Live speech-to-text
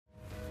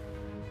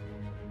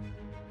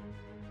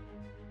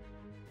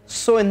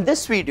So in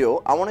this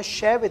video, I want to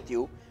share with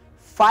you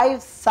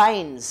 5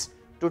 signs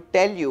to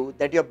tell you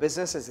that your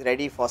business is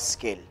ready for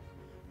scale.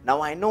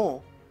 Now I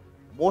know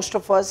most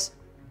of us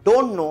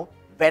don't know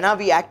when are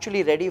we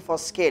actually ready for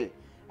scale,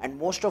 and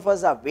most of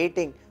us are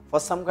waiting for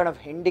some kind of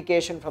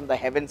indication from the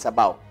heavens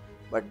above.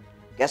 But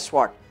guess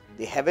what?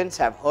 The heavens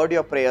have heard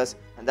your prayers,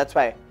 and that's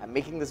why I'm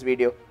making this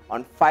video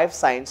on 5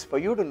 signs for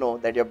you to know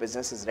that your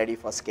business is ready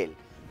for scale.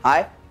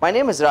 Hi, my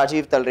name is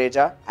Rajiv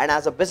Talreja, and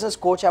as a business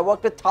coach, I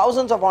work with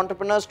thousands of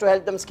entrepreneurs to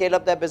help them scale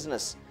up their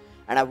business.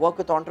 And I work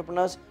with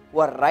entrepreneurs who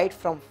are right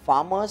from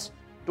farmers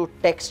to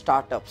tech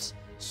startups.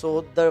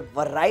 So the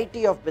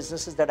variety of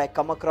businesses that I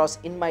come across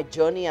in my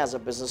journey as a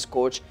business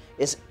coach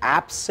is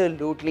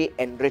absolutely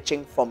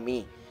enriching for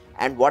me.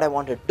 And what I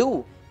want to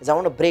do is I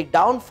want to break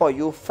down for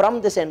you from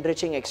this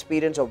enriching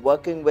experience of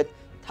working with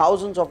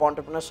thousands of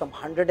entrepreneurs from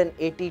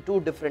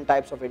 182 different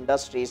types of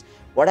industries,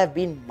 what have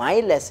been my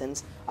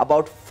lessons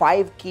about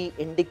 5 key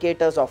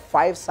indicators or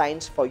 5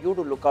 signs for you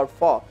to look out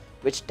for,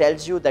 which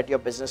tells you that your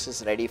business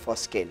is ready for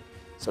scale.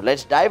 So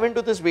let's dive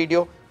into this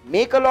video,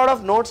 make a lot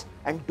of notes,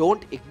 and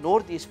don't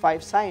ignore these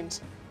 5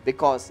 signs,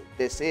 because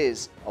this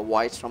is a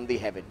voice from the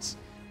heavens.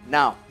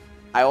 Now,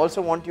 I also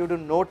want you to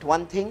note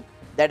one thing,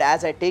 that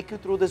as I take you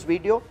through this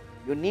video,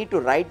 you need to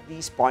write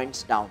these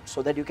points down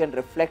so that you can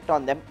reflect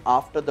on them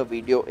after the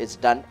video is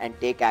done and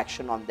take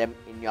action on them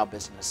in your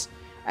business.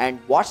 And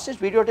watch this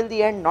video till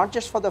the end, not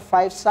just for the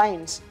 5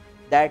 signs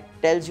that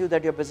tells you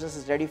that your business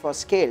is ready for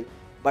scale,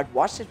 but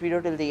watch this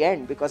video till the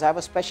end, because I have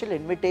a special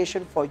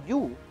invitation for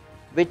you,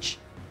 which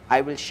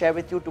I will share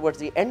with you towards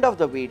the end of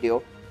the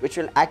video, which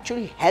will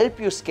actually help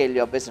you scale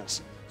your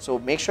business. So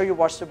make sure you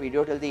watch the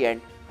video till the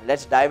end, and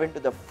let's dive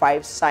into the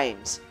 5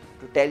 signs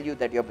to tell you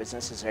that your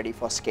business is ready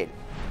for scale.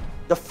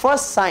 The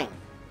first sign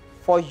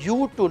for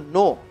you to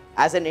know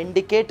as an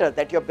indicator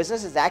that your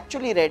business is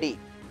actually ready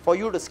for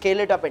you to scale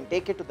it up and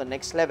take it to the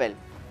next level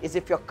is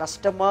if your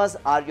customers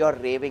are your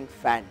raving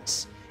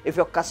fans. If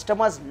your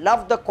customers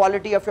love the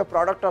quality of your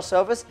product or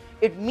service,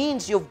 it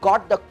means you've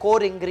got the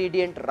core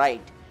ingredient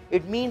right.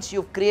 It means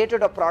you've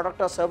created a product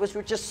or service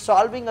which is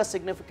solving a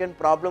significant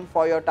problem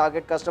for your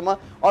target customer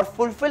or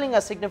fulfilling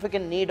a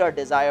significant need or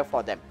desire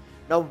for them.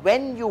 Now,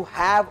 when you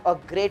have a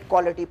great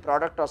quality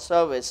product or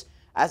service,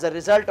 as a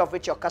result of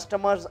which your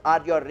customers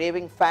are your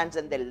raving fans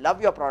and they love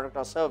your product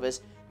or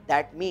service,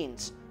 that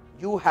means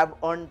you have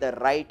earned the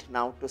right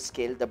now to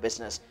scale the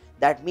business.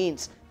 That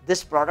means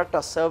this product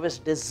or service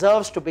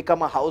deserves to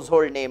become a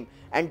household name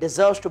and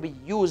deserves to be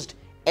used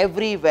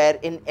everywhere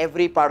in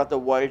every part of the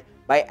world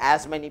by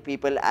as many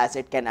people as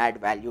it can add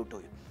value to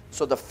you.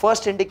 So the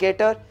first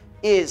indicator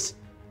is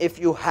if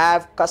you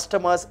have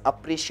customers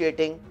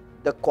appreciating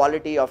the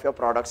quality of your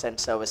products and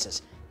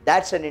services.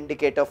 That's an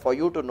indicator for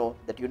you to know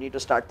that you need to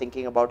start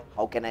thinking about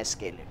how can I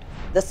scale it.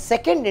 The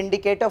second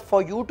indicator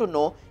for you to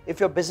know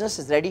if your business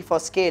is ready for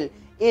scale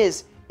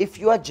is if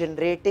you are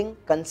generating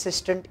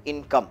consistent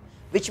income,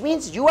 which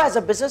means you as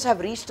a business have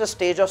reached a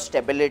stage of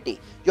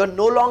stability. You're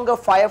no longer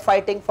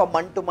firefighting for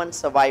month-to-month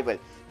survival.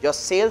 Your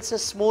sales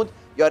is smooth,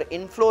 your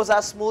inflows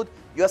are smooth,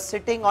 you're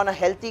sitting on a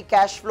healthy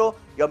cash flow,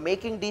 you're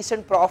making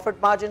decent profit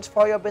margins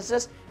for your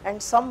business,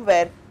 and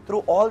somewhere through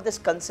all this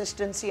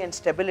consistency and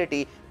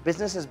stability,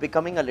 business is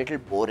becoming a little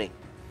boring.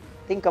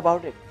 Think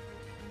about it.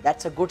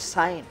 That's a good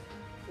sign.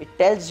 It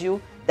tells you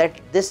that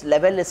this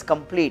level is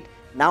complete.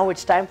 Now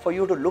it's time for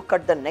you to look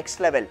at the next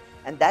level,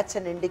 and that's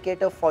an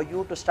indicator for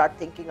you to start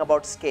thinking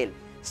about scale.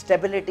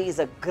 Stability is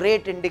a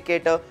great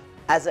indicator,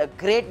 as a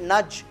great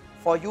nudge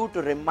for you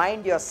to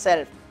remind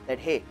yourself that,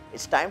 hey,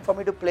 it's time for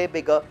me to play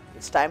bigger.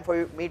 It's time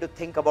for me to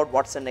think about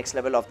what's the next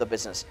level of the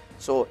business.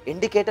 So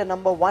indicator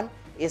number 1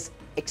 is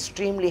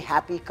extremely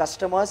happy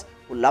customers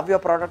who love your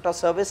product or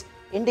service.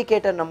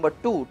 Indicator number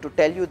 2 to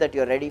tell you that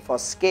you're ready for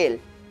scale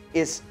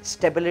is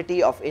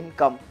stability of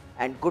income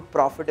and good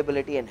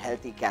profitability and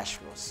healthy cash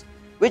flows.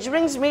 Which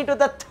brings me to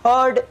the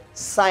third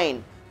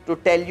sign to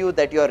tell you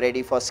that you're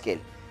ready for scale.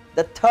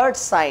 The third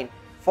sign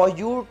for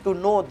you to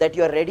know that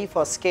you're ready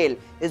for scale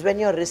is when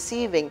you're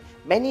receiving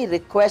many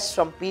requests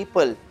from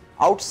people,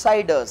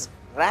 outsiders,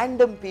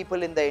 random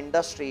people in the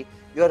industry.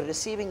 You're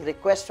receiving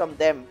requests from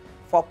them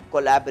for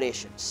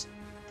collaborations.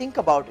 Think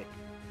about it.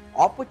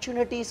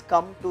 Opportunities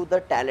come to the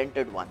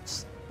talented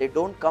ones. They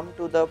don't come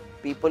to the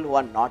people who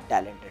are not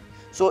talented.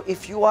 So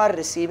if you are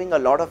receiving a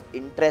lot of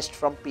interest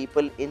from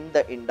people in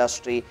the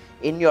industry,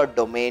 in your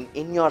domain,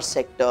 in your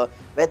sector,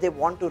 where they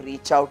want to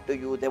reach out to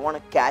you, they want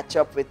to catch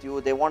up with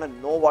you, they want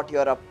to know what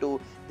you're up to,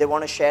 they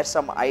want to share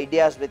some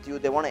ideas with you,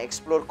 they want to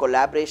explore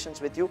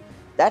collaborations with you,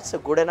 that's a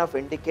good enough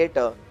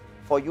indicator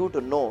for you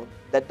to know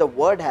that the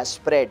word has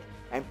spread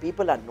and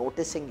people are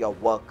noticing your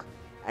work.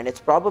 And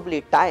it's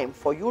probably time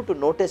for you to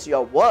notice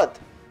your worth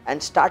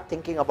and start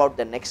thinking about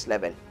the next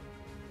level.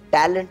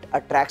 Talent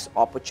attracts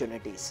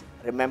opportunities.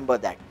 Remember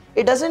that.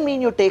 It doesn't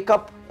mean you take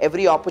up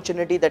every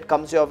opportunity that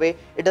comes your way.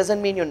 It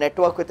doesn't mean you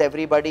network with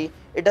everybody.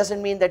 It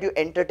doesn't mean that you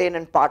entertain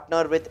and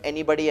partner with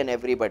anybody and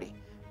everybody.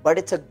 But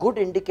it's a good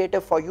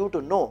indicator for you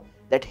to know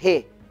that,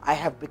 hey, I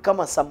have become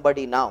a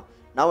somebody now.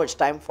 Now it's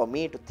time for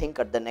me to think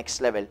at the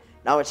next level.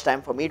 Now it's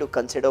time for me to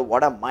consider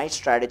what are my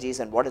strategies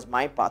and what is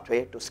my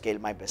pathway to scale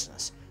my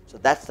business. So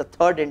that's the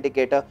third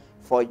indicator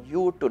for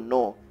you to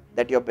know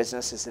that your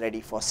business is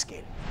ready for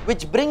scale.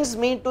 Which brings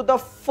me to the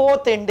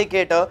fourth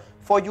indicator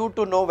for you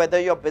to know whether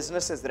your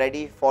business is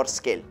ready for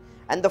scale.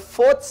 And the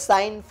fourth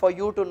sign for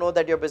you to know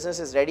that your business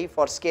is ready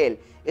for scale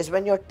is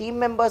when your team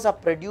members are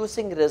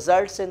producing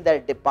results in their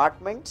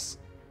departments,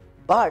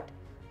 but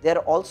they're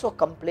also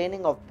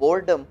complaining of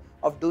boredom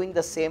of doing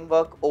the same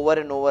work over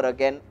and over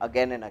again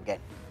and again.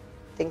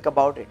 Think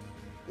about it.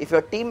 If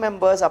your team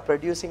members are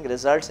producing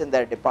results in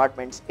their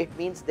departments, it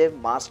means they've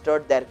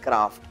mastered their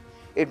craft.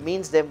 It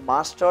means they've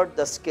mastered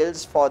the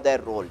skills for their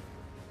role.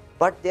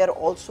 But they're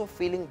also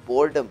feeling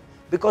boredom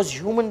because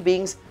human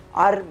beings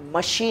are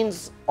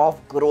machines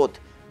of growth.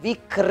 We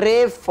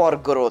crave for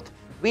growth.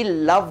 We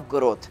love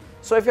growth.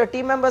 So if your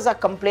team members are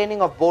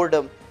complaining of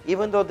boredom,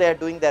 even though they are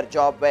doing their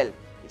job well,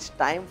 it's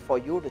time for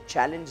you to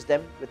challenge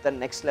them with a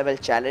next level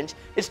challenge.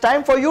 It's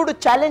time for you to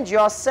challenge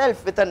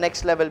yourself with a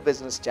next level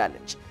business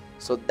challenge.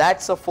 So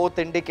that's a fourth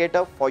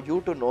indicator for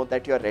you to know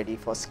that you're ready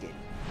for scale.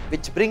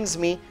 Which brings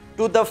me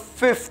to the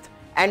fifth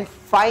and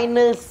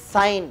final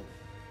sign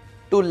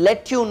to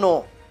let you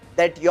know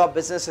that your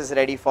business is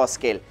ready for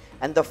scale.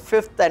 And the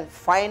fifth and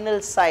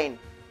final sign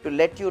to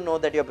let you know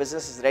that your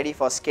business is ready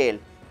for scale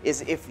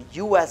is if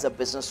you as a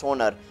business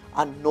owner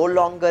are no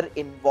longer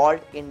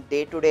involved in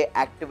day-to-day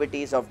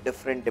activities of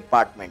different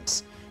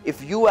departments.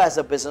 If you as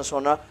a business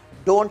owner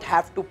don't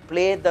have to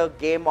play the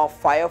game of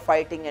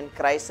firefighting and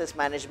crisis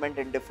management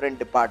in different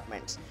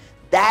departments.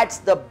 That's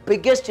the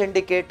biggest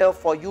indicator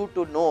for you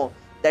to know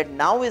that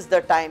now is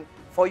the time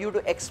for you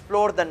to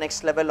explore the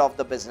next level of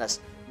the business.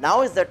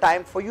 Now is the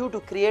time for you to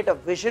create a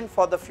vision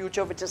for the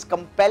future which is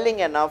compelling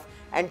enough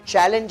and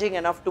challenging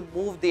enough to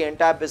move the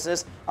entire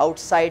business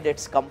outside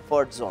its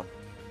comfort zone.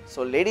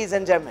 So ladies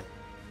and gentlemen,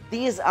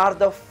 these are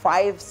the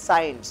 5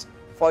 signs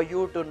for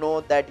you to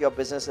know that your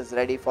business is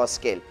ready for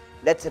scale.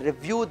 Let's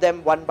review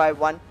them one by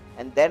one,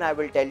 and then I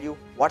will tell you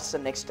what's the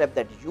next step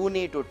that you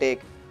need to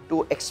take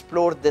to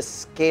explore this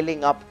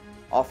scaling up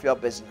of your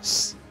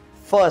business.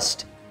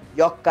 First,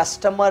 your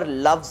customer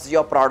loves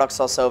your products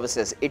or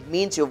services. It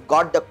means you've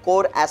got the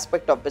core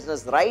aspect of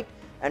business right,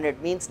 and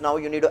it means now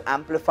you need to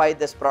amplify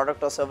this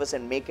product or service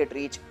and make it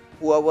reach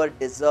whoever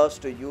deserves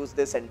to use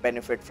this and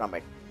benefit from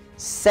it.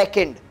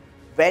 Second,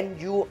 when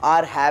you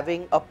are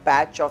having a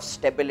patch of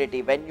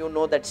stability, when you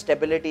know that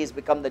stability has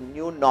become the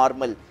new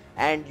normal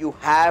and you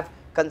have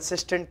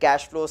consistent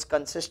cash flows,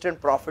 consistent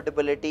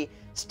profitability,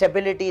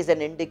 stability is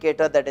an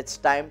indicator that it's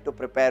time to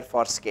prepare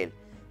for scale.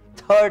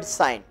 Third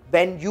sign,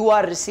 when you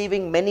are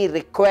receiving many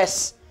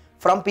requests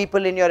from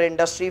people in your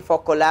industry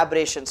for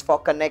collaborations, for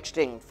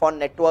connecting, for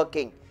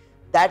networking,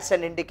 that's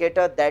an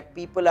indicator that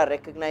people are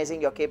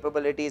recognizing your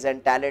capabilities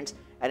and talents,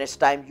 and it's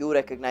time you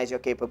recognize your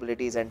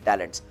capabilities and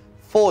talents.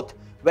 Fourth,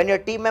 when your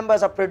team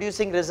members are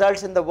producing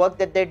results in the work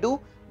that they do,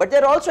 but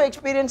they're also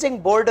experiencing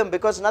boredom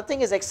because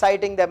nothing is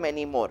exciting them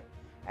anymore.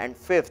 And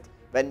fifth,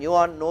 when you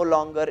are no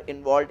longer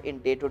involved in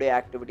day-to-day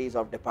activities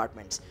of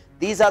departments.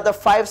 These are the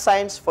 5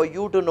 signs for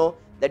you to know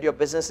that your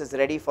business is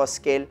ready for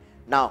scale.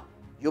 Now,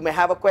 you may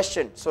have a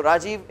question. So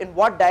Rajiv, in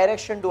what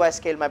direction do I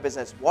scale my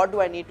business? What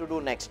do I need to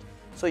do next?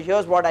 So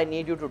here's what I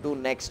need you to do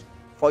next.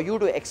 For you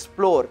to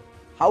explore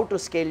how to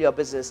scale your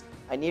business,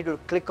 I need you to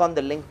click on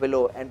the link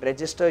below and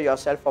register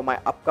yourself for my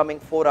upcoming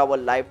 4-hour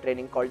live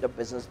training called the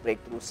Business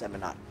Breakthrough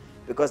Seminar.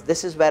 Because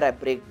this is where I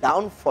break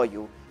down for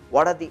you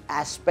what are the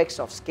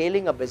aspects of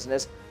scaling a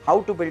business,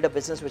 how to build a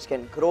business which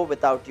can grow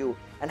without you,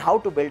 and how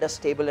to build a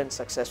stable and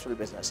successful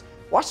business.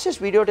 Watch this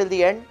video till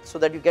the end so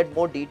that you get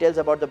more details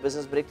about the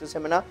Business Breakthrough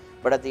Seminar.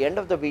 But at the end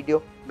of the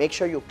video, make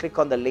sure you click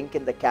on the link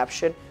in the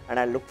caption, and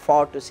I look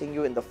forward to seeing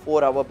you in the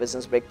 4-hour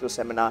Business Breakthrough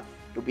Seminar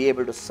to be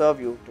able to serve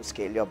you to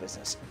scale your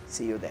business.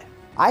 See you there.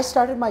 I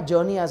started my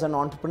journey as an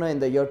entrepreneur in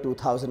the year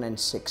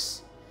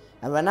 2006.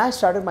 And when I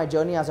started my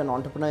journey as an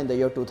entrepreneur in the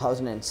year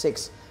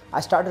 2006, I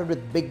started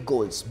with big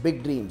goals,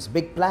 big dreams,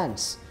 big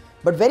plans.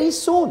 But very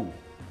soon,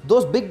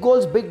 those big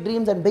goals, big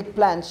dreams and big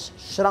plans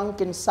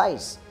shrunk in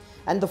size.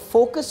 And the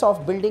focus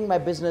of building my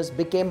business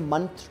became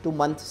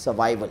month-to-month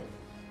survival.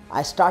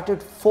 I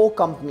started 4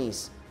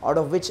 companies, out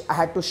of which I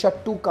had to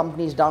shut 2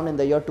 companies down in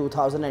the year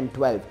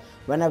 2012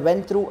 when I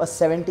went through a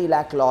 70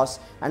 lakh loss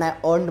and I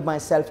earned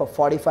myself a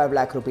 45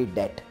 lakh rupee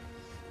debt.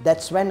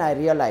 That's when I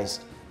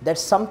realized that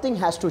something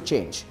has to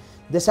change.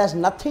 This has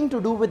nothing to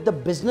do with the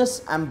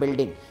business I'm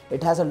building.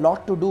 It has a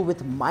lot to do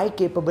with my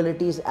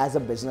capabilities as a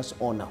business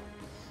owner.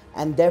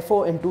 And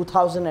therefore in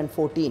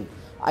 2014,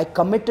 I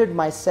committed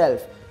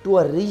myself to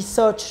a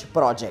research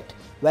project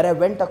where I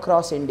went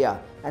across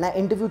India and I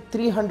interviewed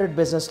 300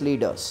 business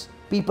leaders.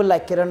 People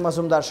like Kiran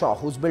Mazumdar-Shaw,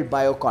 who's built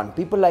Biocon.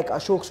 People like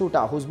Ashok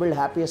Soota, who's built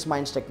Happiest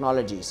Minds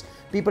Technologies.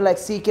 People like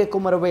C.K.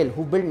 Kumaravel,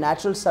 who built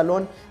Natural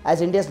Salon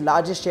as India's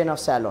largest chain of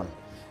salon.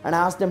 And I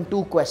asked them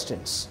 2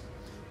 questions.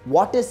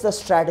 What is the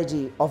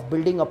strategy of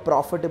building a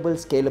profitable,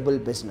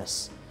 scalable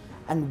business?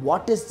 And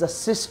what is the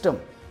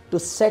system to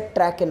set,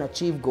 track and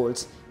achieve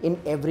goals in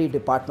every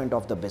department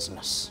of the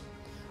business?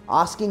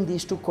 asking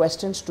these two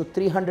questions to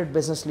 300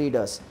 business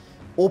leaders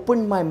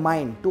opened my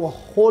mind to a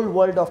whole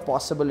world of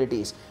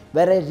possibilities,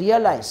 where I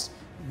realized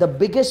the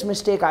biggest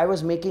mistake I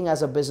was making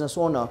as a business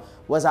owner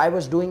was I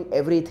was doing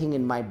everything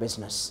in my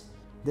business.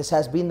 This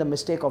has been the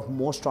mistake of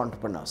most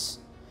entrepreneurs.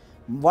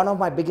 One of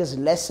my biggest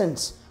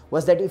lessons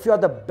was that if you're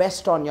the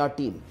best on your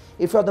team,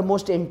 if you're the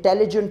most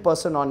intelligent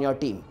person on your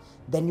team,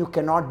 then you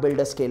cannot build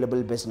a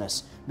scalable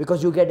business,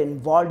 because you get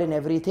involved in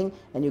everything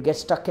and you get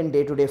stuck in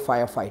day-to-day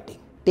firefighting.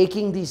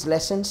 Taking these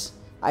lessons,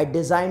 I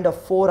designed a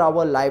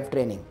 4-hour live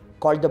training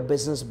called the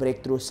Business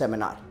Breakthrough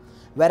Seminar,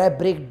 where I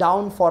break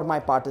down for my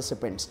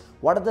participants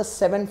what are the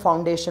 7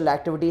 foundational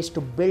activities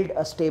to build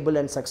a stable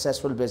and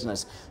successful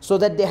business, so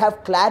that they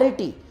have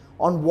clarity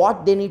on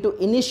what they need to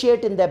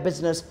initiate in their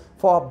business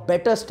for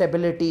better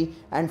stability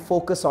and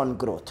focus on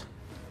growth.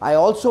 I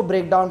also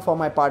break down for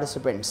my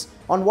participants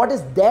on what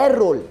is their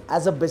role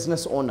as a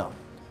business owner.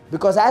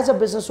 Because as a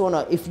business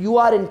owner, if you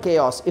are in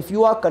chaos, if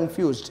you are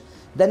confused,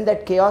 then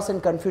that chaos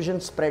and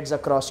confusion spreads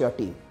across your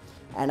team.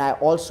 And I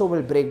also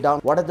will break down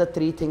what are the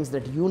 3 things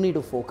that you need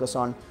to focus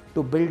on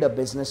to build a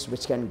business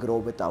which can grow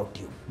without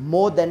you.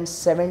 More than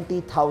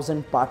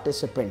 70,000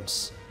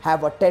 participants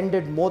have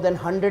attended more than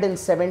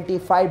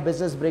 175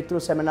 business breakthrough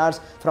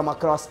seminars from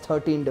across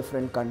 13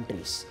 different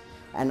countries.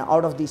 And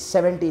out of these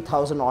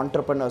 70,000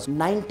 entrepreneurs,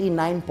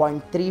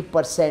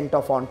 99.3%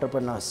 of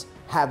entrepreneurs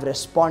have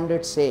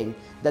responded saying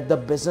that the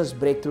Business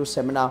Breakthrough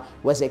Seminar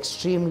was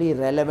extremely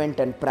relevant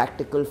and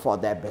practical for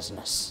their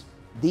business.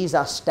 These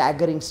are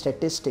staggering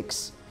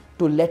statistics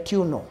to let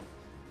you know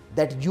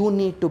that you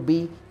need to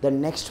be the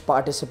next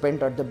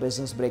participant at the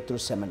Business Breakthrough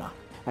Seminar.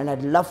 And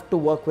I'd love to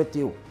work with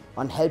you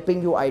on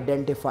helping you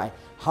identify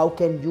how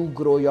can you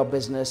grow your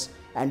business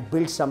and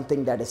build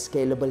something that is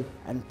scalable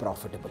and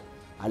profitable.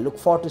 I look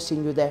forward to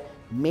seeing you there.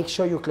 Make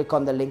sure you click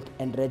on the link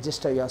and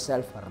register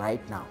yourself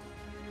right now.